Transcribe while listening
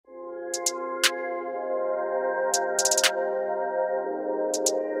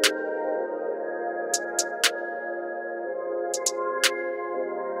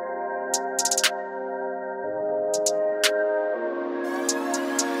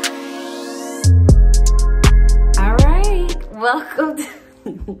welcome to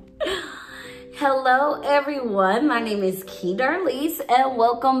Hello everyone, my name is kdm and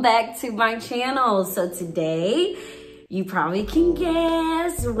welcome back to my channel. So today, you probably can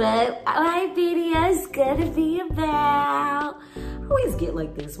guess what my video is gonna be about. I always get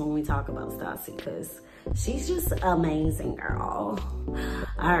like this when we talk about Stassi because she's just amazing, girl.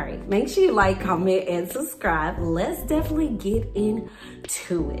 All right, make sure you like, comment, and subscribe. Let's definitely get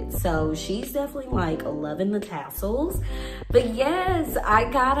into it. So she's definitely like loving the tassels. But yes,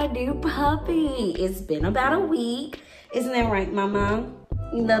 I got a new puppy. It's been about a week. Isn't that right, Mama?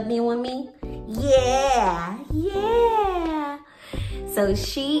 You love being with me? Yeah, yeah. So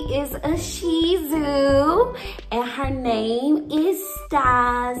she is a Shih Tzu, and her name is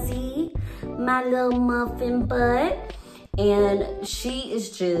Stassi, my little muffin butt. And she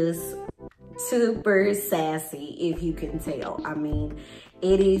is just super sassy, if you can tell. I mean,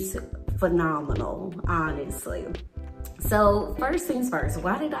 it is phenomenal, honestly. So first things first,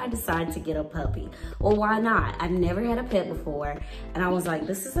 why did I decide to get a puppy? Well, why not? I've never had a pet before. And I was like,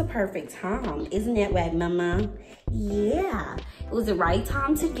 this is a perfect time. Isn't that right, Mama? Yeah, it was the right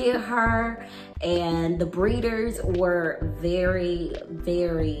time to get her. And the breeders were very,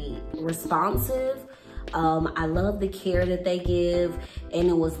 very responsive. I love the care that they give, and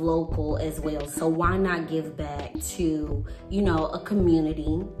it was local as well. So why not give back to, you know, a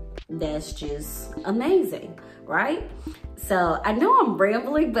community that's just amazing, right? So I know I'm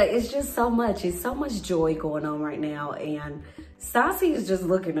rambling, but it's just so much. It's so much joy going on right now. And Stassi is just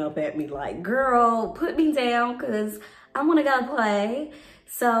looking up at me like, girl, put me down because I want to go play.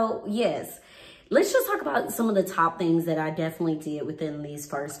 So yes, let's just talk about some of the top things that I definitely did within these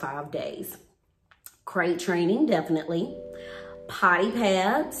first 5 days. Crate training, definitely. Potty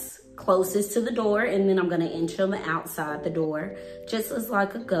pads closest to the door, and then I'm gonna inch them outside the door, just as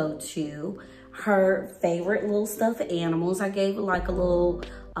like a go-to. Her favorite little stuffed animals, I gave her like a little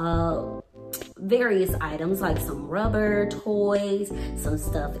various items, like some rubber toys, some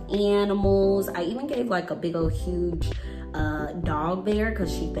stuffed animals. I even gave like a big old huge dog bear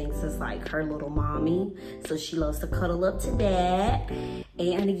because she thinks it's like her little mommy, so she loves to cuddle up to that.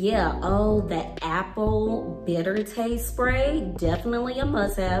 And yeah, oh, that apple bitter taste spray, definitely a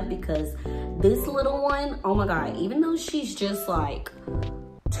must-have, because this little one, oh my god, even though she's just like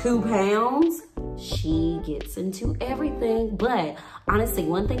 2 pounds, she gets into everything. But honestly,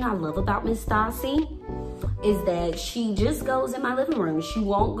 one thing I love about Miss Stassi is that she just goes in my living room. She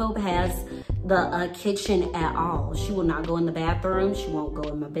won't go past the kitchen at all. She will not go in the bathroom. She won't go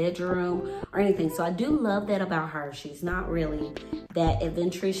in my bedroom or anything. So I do love that about her. She's not really that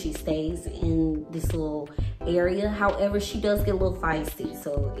adventurous. She stays in this little area. However, she does get a little feisty.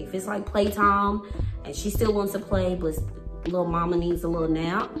 So if it's like playtime and she still wants to play, but little mama needs a little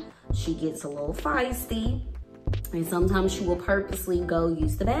nap, she gets a little feisty. And sometimes she will purposely go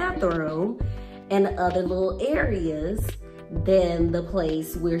use the bathroom and other little areas than the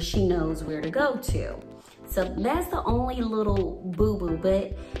place where she knows where to go to. So that's the only little boo-boo,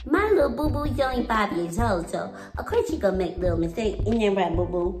 but my little boo-boo is only 5 years old, so of course she gonna make little mistakes. Isn't that right,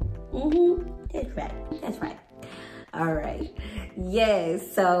 boo-boo? That's right, that's right. All right, yes,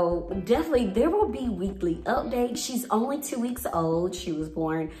 so definitely there will be weekly updates. She's only 2 weeks old. She was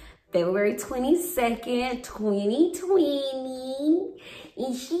born February 22nd, 2020.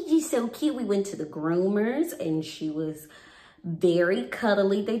 And she's just so cute. We went to the groomers and she was very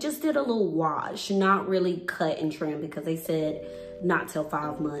cuddly. They just did a little wash, not really cut and trim because they said not till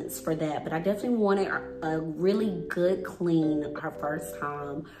 5 months for that. But I definitely wanted a really good clean her first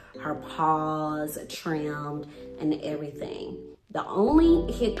time. Her paws trimmed and everything. The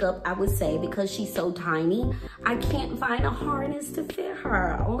only hiccup I would say, because she's so tiny, I can't find a harness to fit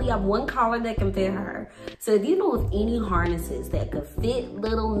her. I only have one collar that can fit her. So if you know of any harnesses that could fit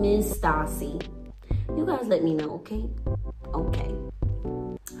little Miss Stassi, you guys let me know, okay? Okay.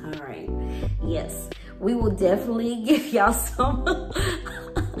 All right. Yes, we will definitely give y'all some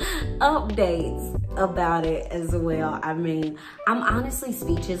updates about it as well. I mean, I'm honestly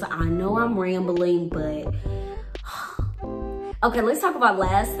speechless. I know I'm rambling, but okay, let's talk about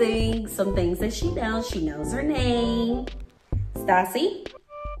last thing, some things that she knows. She knows her name. Stassi.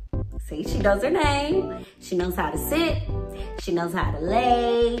 See, she knows her name. She knows how to sit. She knows how to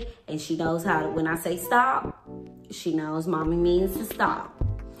lay. And she knows how to, when I say stop, she knows mommy means to stop.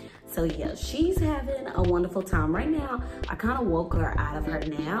 So yeah, she's having a wonderful time right now. I kind of woke her out of her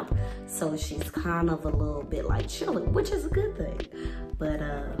nap, so she's kind of a little bit like chilling, which is a good thing. But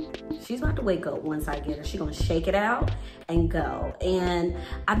she's about to wake up once I get her. She's gonna shake it out and go. And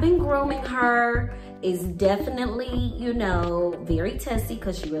I've been grooming her. It's definitely, you know, very testy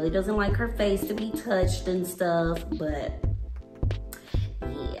because she really doesn't like her face to be touched and stuff, but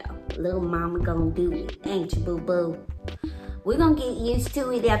Little mama gonna do it, ain't you, boo-boo? We're gonna get used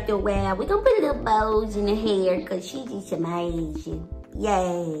to it after a while. We're gonna put little bows in her hair because she's just amazing.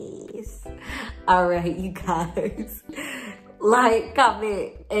 Yes. All right, you guys. Like,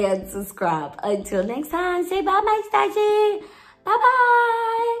 comment, and subscribe. Until next time, say bye, Mike Station.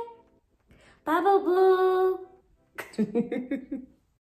 Bye-bye. Bye, boo-boo.